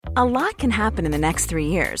A lot can happen in the next 3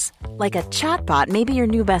 years. Like a chatbot may be your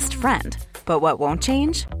new best friend. But what won't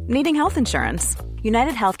change? Needing health insurance.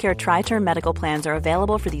 United Healthcare Tri-Term Medical Plans are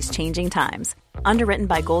available for these changing times. Underwritten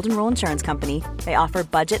by Golden Rule Insurance Company, they offer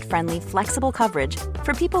budget-friendly, flexible coverage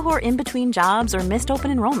for people who are in between jobs or missed open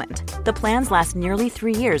enrollment. The plans last nearly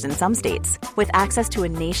 3 years in some states, with access to a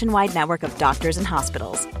nationwide network of doctors and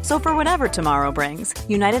hospitals. So for whatever tomorrow brings,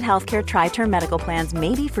 United Healthcare Tri-Term Medical Plans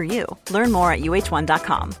may be for you. Learn more at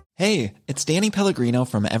uh1.com. Hey, it's Danny Pellegrino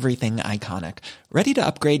from Everything Iconic. Ready to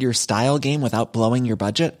upgrade your style game without blowing your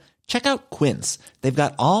budget? Check out Quince. They've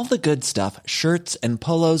got all the good stuff, shirts and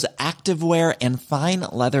polos, activewear, and fine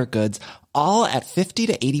leather goods, all at 50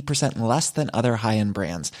 to 80% less than other high-end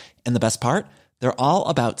brands. And the best part? They're all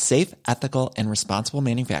about safe, ethical, and responsible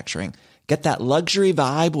manufacturing. Get that luxury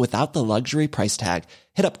vibe without the luxury price tag.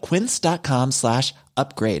 Hit up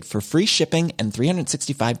quince.com/upgrade for free shipping and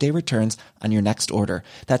 365-day returns on your next order.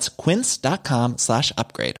 That's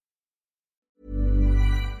quince.com/upgrade.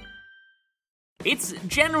 It's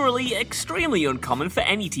generally extremely uncommon for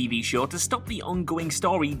any TV show to stop the ongoing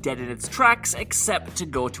story dead in its tracks except to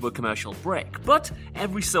go to a commercial break. But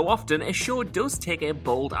every so often, a show does take a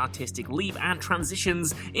bold artistic leap and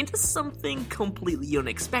transitions into something completely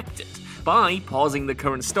unexpected by pausing the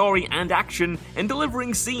current story and action and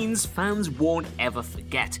delivering scenes fans won't ever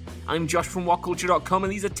forget. I'm Josh from WhatCulture.com,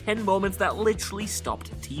 and these are 10 moments that literally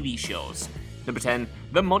stopped TV shows. Number 10,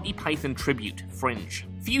 The Monty Python Tribute, Fringe.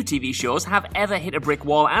 Few TV shows have ever hit a brick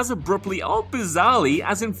wall as abruptly or bizarrely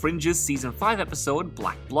as in Fringe's Season 5 episode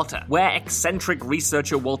Black Blotter, where eccentric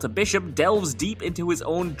researcher Walter Bishop delves deep into his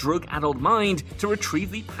own drug-addled mind to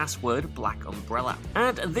retrieve the password Black Umbrella.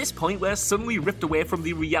 At this point, we're suddenly ripped away from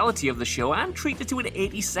the reality of the show and treated to an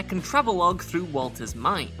 80-second travelogue through Walter's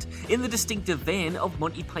mind, in the distinctive vein of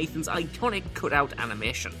Monty Python's iconic cutout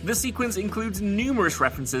animation. The sequence includes numerous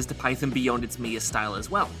references to Python beyond its mere style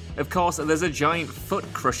as well. Of course, there's a giant foot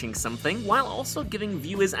crushing something, while also giving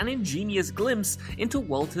viewers an ingenious glimpse into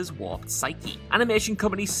Walter's warped psyche. Animation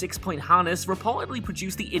company 6 Point Harness reportedly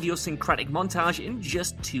produced the idiosyncratic montage in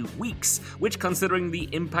just 2 weeks, which, considering the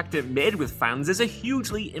impact it made with fans, is a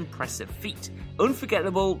hugely impressive feat.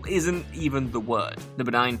 Unforgettable isn't even the word.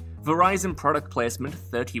 Number 9. Verizon product placement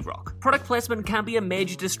 30 Rock. Product placement can be a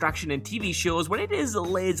major distraction in TV shows when it is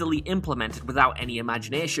lazily implemented without any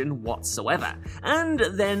imagination whatsoever. And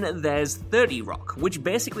then there's 30 Rock, which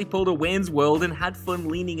basically pulled a Wayne's World and had fun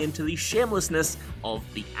leaning into the shamelessness of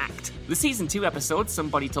the act. The Season 2 episode,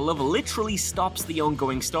 Somebody to Love, literally stops the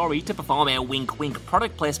ongoing story to perform a wink-wink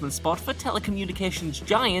product placement spot for telecommunications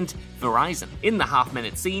giant Verizon. In the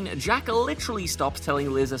half-minute scene, Jack literally stops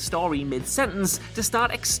telling Liz a story mid-sentence to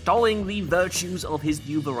start extolling the virtues of his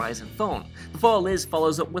new Verizon phone, before Liz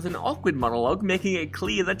follows up with an awkward monologue making it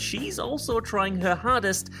clear that she's also trying her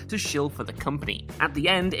hardest to shill for the company. At the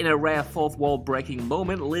end, in a rare fourth-wall-breaking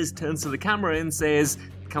moment, Liz turns to the camera and says,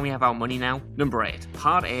 "Can we have our money now?" Number 8.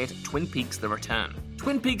 Part 8, Twin Peaks: The Return.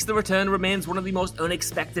 Twin Peaks: The Return remains one of the most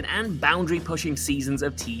unexpected and boundary-pushing seasons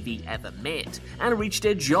of TV ever made, and reached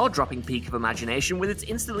a jaw-dropping peak of imagination with its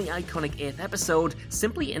instantly iconic 8th episode,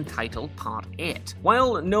 simply entitled Part 8.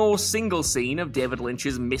 While no single scene of David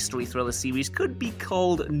Lynch's mystery thriller series could be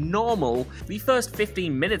called normal, the first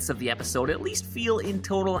 15 minutes of the episode at least feel in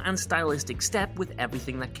tonal and stylistic step with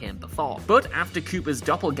everything that came before. But after Cooper's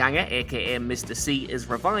doppelganger, aka Mr. C, is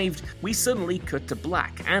revived, we suddenly cut to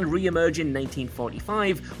black and re-emerge in 1945,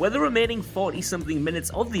 where the remaining 40-something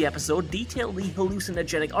minutes of the episode detail the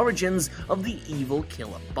hallucinogenic origins of the evil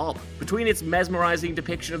killer Bob. Between its mesmerizing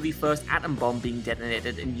depiction of the first atom bomb being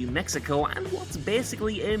detonated in New Mexico and what's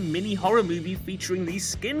basically a mini horror movie featuring the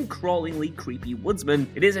skin-crawlingly creepy woodsman,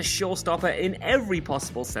 it is a showstopper in every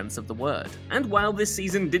possible sense of the word. And while this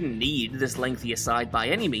season didn't need this lengthy aside by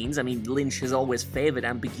any means, I mean, Lynch has always favored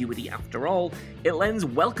ambiguity after all, it lends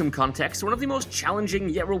welcome context to one of the most challenging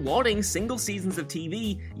yet rewarding single seasons of TV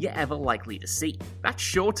you're ever likely to see. That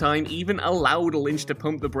Showtime even allowed Lynch to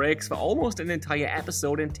pump the brakes for almost an entire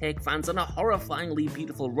episode and take fans on a horrifyingly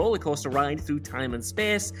beautiful rollercoaster ride through time and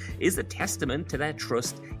space is a testament to their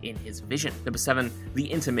trust in his vision. Number 7,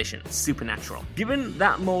 The Intermission, Supernatural. Given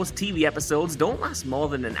that most TV episodes don't last more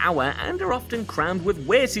than an hour and are often crammed with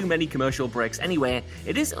way too many commercial breaks anyway,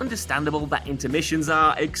 it is understandable that intermissions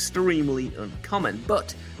are extremely uncommon,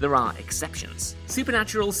 but there are exceptions.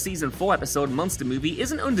 Supernatural's Season 4 episode Monster Movie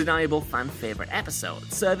is an undeniable fan favorite episode,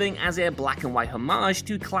 serving as a black and white homage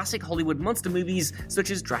to classic Hollywood monster movies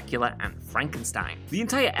such as Dracula and Frankenstein. The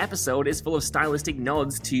entire episode is full of stylistic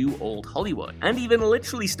nods to old Hollywood, and even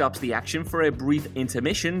literally stops the action for a brief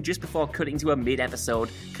intermission just before cutting to a mid-episode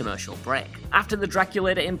commercial break. After the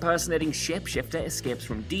Draculator impersonating shapeshifter escapes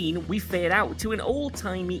from Dean, we fade out to an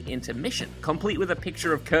old-timey intermission, complete with a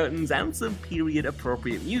picture of curtains and some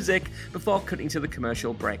period-appropriate music before cutting to the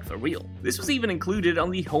commercial break for real. This was even included on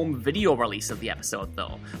the home video release of the episode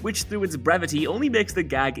though, which through its brevity only makes the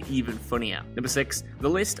gag even funnier. Number 6, the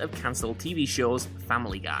list of cancelled TV shows,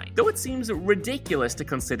 Family Guy. Though it seems ridiculous to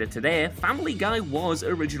consider today, Family Guy was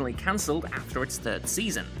originally cancelled after its 3rd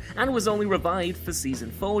season, and was only revived for season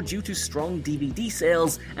 4 due to strong DVD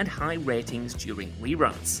sales and high ratings during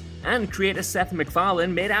reruns. And creator Seth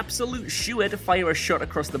MacFarlane made absolute sure to fire a shot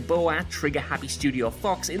across the bow at trigger-happy Studio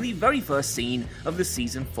Fox in the very first scene of the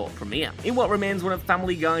season 4 premiere. In what remains one of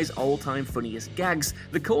Family Guy's all-time funniest gags,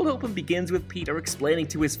 the cold open begins with Peter explaining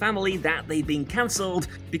to his family that they've been cancelled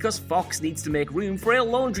because Fox needs to make room for a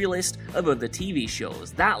laundry list of other TV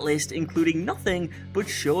shows, that list including nothing but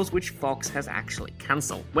shows which Fox has actually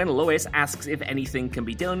cancelled. When Lois asks if anything can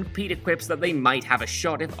be done, Peter quips that they might have a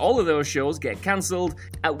shot if all of those shows get cancelled,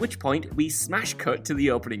 at which point we smash cut to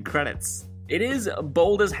the opening credits. It is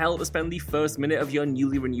bold as hell to spend the first minute of your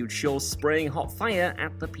newly renewed show spraying hot fire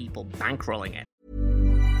at the people bankrolling it.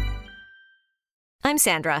 I'm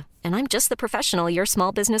Sandra, and I'm just the professional your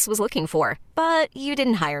small business was looking for. But you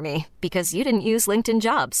didn't hire me because you didn't use LinkedIn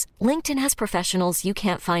Jobs. LinkedIn has professionals you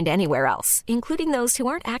can't find anywhere else, including those who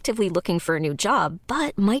aren't actively looking for a new job,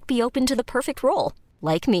 but might be open to the perfect role,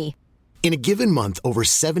 like me. In a given month, over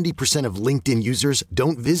 70% of LinkedIn users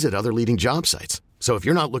don't visit other leading job sites. So if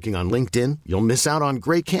you're not looking on LinkedIn, you'll miss out on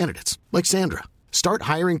great candidates like Sandra. Start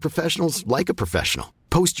hiring professionals like a professional.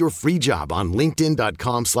 Post your free job on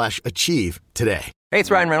linkedin.com/achieve today. Hey,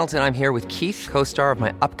 it's Ryan Reynolds, and I'm here with Keith, co-star of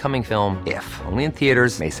my upcoming film, If, only in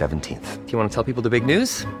theaters May 17th. Do you want to tell people the big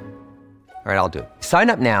news? All right, I'll do it. Sign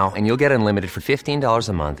up now and you'll get unlimited for $15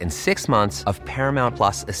 a month and 6 months of Paramount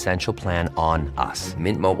Plus Essential Plan on us.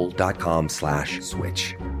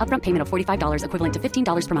 MintMobile.com/switch. Upfront payment of $45 equivalent to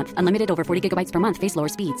 $15 per month. Unlimited over 40 gigabytes per month. Face lower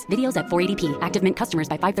speeds. Videos at 480p. Active Mint customers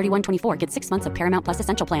by 531.24 get 6 months of Paramount Plus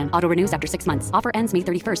Essential Plan. Auto renews after 6 months. Offer ends May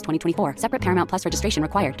 31st, 2024. Separate Paramount Plus registration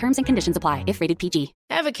required. Terms and conditions apply if rated PG.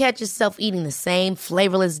 Ever catch yourself eating the same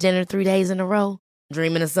flavorless dinner 3 days in a row?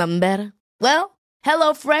 Dreaming of something better? Well,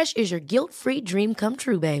 HelloFresh is your guilt-free dream come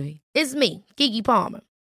true, baby. It's me, Keke Palmer.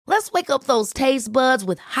 Let's wake up those taste buds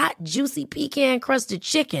with hot, juicy pecan-crusted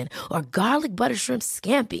chicken or garlic butter shrimp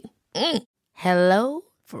scampi. Hello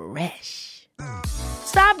Fresh.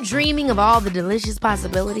 Stop dreaming of all the delicious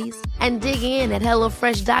possibilities and dig in at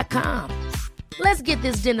HelloFresh.com. Let's get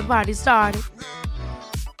this dinner party started.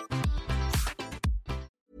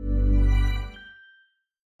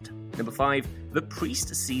 Number 5, the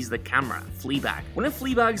priest sees the camera, Fleabag. One of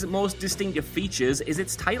Fleabag's most distinctive features is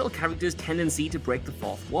its title character's tendency to break the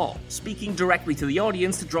fourth wall, speaking directly to the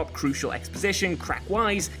audience to drop crucial exposition, crack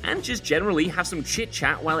wise, and just generally have some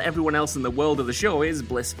chit-chat while everyone else in the world of the show is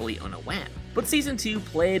blissfully unaware. But Season 2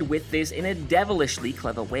 played with this in a devilishly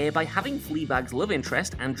clever way by having Fleabag's love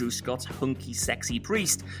interest, Andrew Scott's hunky, sexy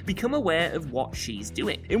priest, become aware of what she's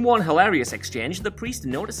doing. In one hilarious exchange, the priest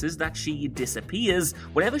notices that she disappears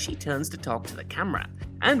whenever she turns to talk to the camera.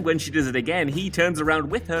 And when she does it again, he turns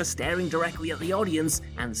around with her, staring directly at the audience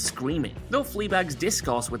and screaming. Though Fleabag's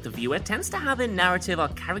discourse with the viewer tends to have a narrative or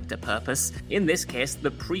character purpose, in this case,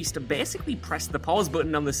 the priest basically pressed the pause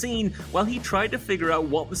button on the scene while he tried to figure out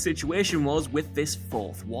what the situation was with this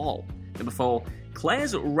fourth wall. Number 4,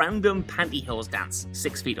 Claire's random pantyhose dance,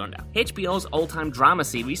 6 Feet Under. HBO's all-time drama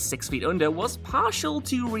series 6 Feet Under was partial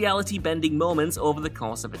to reality-bending moments over the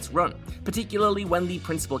course of its run, particularly when the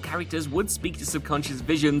principal characters would speak to subconscious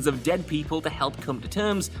visions of dead people to help come to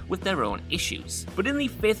terms with their own issues. But in the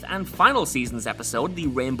 5th and final season's episode, The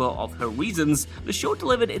Rainbow of Her Reasons, the show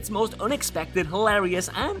delivered its most unexpected, hilarious,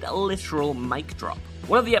 and literal mic drop.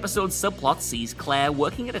 One of the episode's subplots sees Claire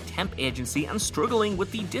working at a temp agency and struggling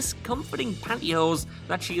with the discomforting pantyhose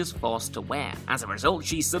that she is forced to wear. As a result,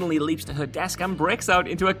 she suddenly leaps to her desk and breaks out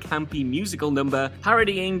into a campy musical number,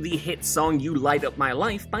 parodying the hit song You Light Up My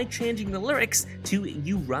Life by changing the lyrics to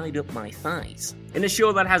You Ride Up My Thighs. In a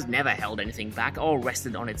show that has never held anything back or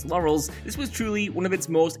rested on its laurels, this was truly one of its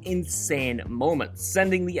most insane moments,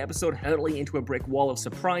 sending the episode hurtling into a brick wall of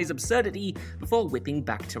surprise absurdity before whipping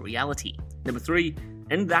back to reality. Number 3,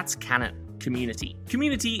 and that's canon. Community.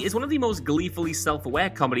 Community is one of the most gleefully self-aware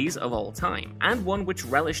comedies of all time, and one which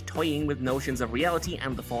relished toying with notions of reality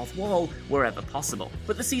and the fourth wall wherever possible.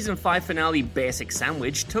 But the season 5 finale Basic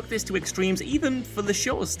Sandwich took this to extremes even for the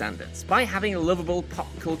show's standards, by having a lovable pop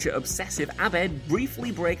culture obsessive Abed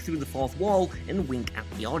briefly break through the fourth wall and wink at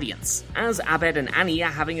the audience. As Abed and Annie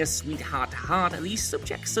are having a sweet heart-to-heart, the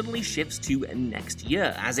subject suddenly shifts to next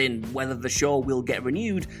year, as in whether the show will get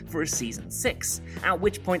renewed for a season 6, at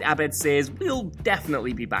which point Abed says we'll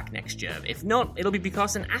definitely be back next year. If not, it'll be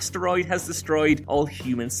because an asteroid has destroyed all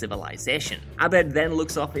human civilization. Abed then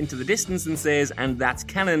looks off into the distance and says, and that's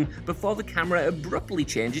canon, before the camera abruptly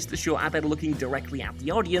changes to show Abed looking directly at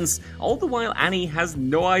the audience, all the while Annie has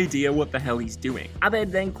no idea what the hell he's doing.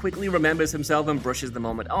 Abed then quickly remembers himself and brushes the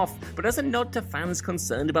moment off, but as a nod to fans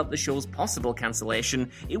concerned about the show's possible cancellation,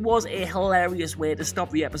 it was a hilarious way to stop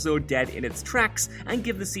the episode dead in its tracks and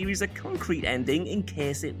give the series a concrete ending in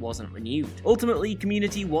case it wasn't renewed. Ultimately,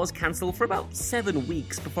 Community was cancelled for about 7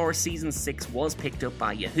 weeks before season 6 was picked up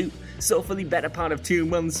by Yahoo. So for the better part of 2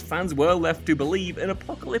 months, fans were left to believe an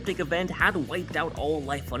apocalyptic event had wiped out all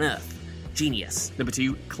life on Earth. Genius. Number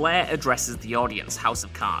 2, Claire addresses the audience, House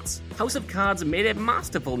of Cards. House of Cards made a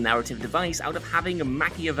masterful narrative device out of having a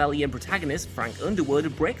Machiavellian protagonist, Frank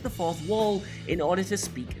Underwood, break the fourth wall in order to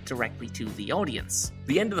speak directly to the audience.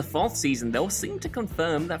 The end of the 4th season, though, seemed to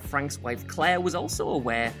confirm that Frank's wife Claire was also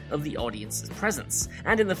aware of the audience's presence,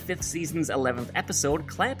 and in the 5th season's 11th episode,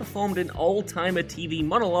 Claire performed an all-timer TV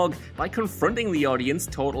monologue by confronting the audience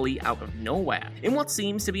totally out of nowhere. In what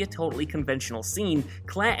seems to be a totally conventional scene,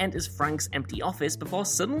 Claire enters Frank's empty office before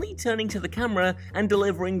suddenly turning to the camera and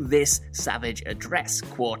delivering this savage address,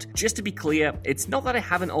 quote, "Just to be clear, it's not that I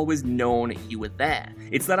haven't always known you were there.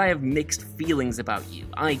 It's that I have mixed feelings about you.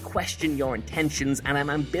 I question your intentions and I'm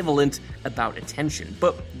ambivalent about attention,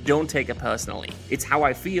 but don't take it personally. It's how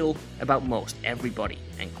I feel about most everybody,"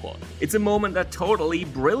 end quote. It's a moment that totally,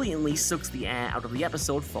 brilliantly sucks the air out of the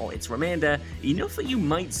episode for its remainder, enough that you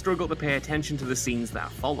might struggle to pay attention to the scenes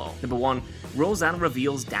that follow. Number 1, Roseanne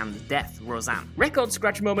reveals Dan's death. Roseanne. Record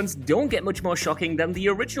scratch moments don't get much more shocking than the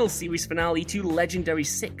original series finale to legendary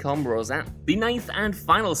sitcom Roseanne. The 9th and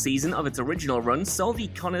final season of its original run saw the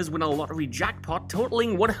Connors win a lottery jackpot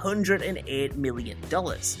totaling $108 million,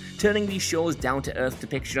 turning the show's down-to-earth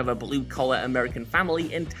depiction of a blue-collar American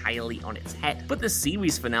family entirely on its head. But the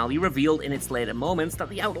series finale revealed in its later moments that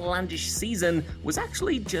the outlandish season was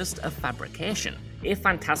actually just a fabrication, a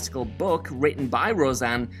fantastical book written by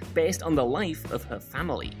Roseanne based on the life of her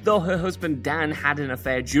family. Though her husband Dan had an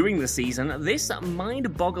affair during the season, this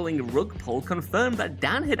mind-boggling rug pull confirmed that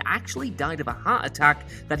Dan had actually died of a heart attack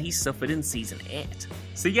that he suffered in season 8.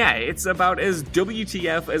 So yeah, it's about as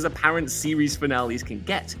WTF as apparent series finales can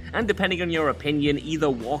get, and depending on your opinion, either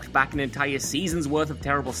walked back an entire season's worth of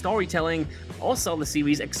terrible storytelling, or saw the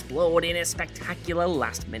series explode in a spectacular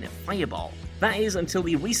last-minute fireball. That is until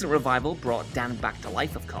the recent revival brought Dan back to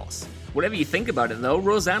life, of course. Whatever you think about it though,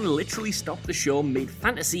 Roseanne literally stopped the show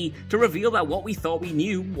mid-fantasy to reveal that what we thought we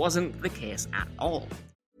knew wasn't the case at all.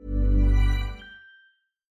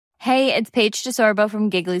 Hey, it's Paige DeSorbo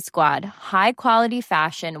from Giggly Squad. High quality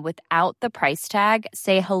fashion without the price tag.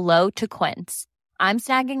 Say hello to Quince. I'm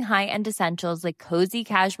snagging high-end essentials like cozy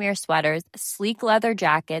cashmere sweaters, sleek leather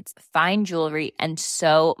jackets, fine jewelry, and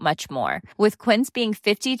so much more. With Quince being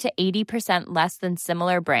 50 to 80% less than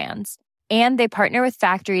similar brands. And they partner with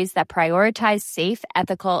factories that prioritize safe,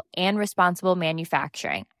 ethical, and responsible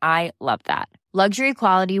manufacturing. I love that. Luxury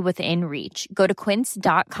quality within reach. Go to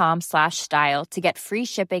quince.com/style to get free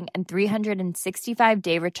shipping and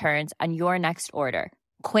 365-day returns on your next order.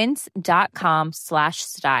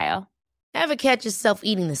 Quince.com/style. Ever catch yourself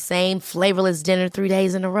eating the same flavorless dinner 3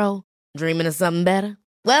 days in a row? Dreaming of something better?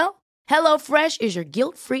 Well, HelloFresh is your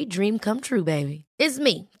guilt-free dream come true, baby. It's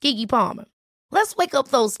me, Keke Palmer. Let's wake up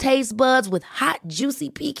those taste buds with hot, juicy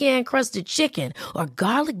pecan-crusted chicken or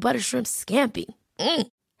garlic butter shrimp scampi.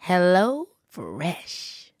 Hello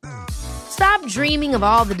Fresh. Stop dreaming of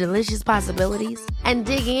all the delicious possibilities and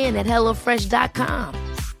dig in at HelloFresh.com.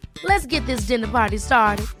 Let's get this dinner party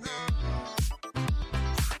started.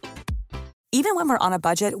 Even when we're on a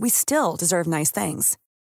budget, we still deserve nice things.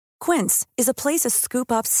 Quince is a place to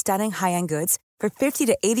scoop up stunning high-end goods for 50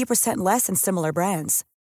 to 80% less than similar brands.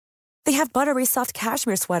 They have buttery soft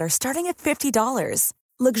cashmere sweaters starting at $50,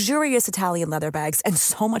 luxurious Italian leather bags, and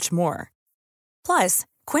so much more. Plus,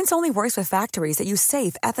 Quince only works with factories that use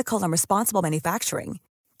safe, ethical, and responsible manufacturing.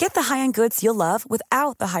 Get the high-end goods you'll love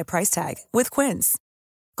without the high price tag with Quince.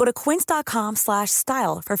 Go to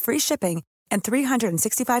quince.com/style for free shipping and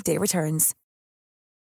 365-day returns.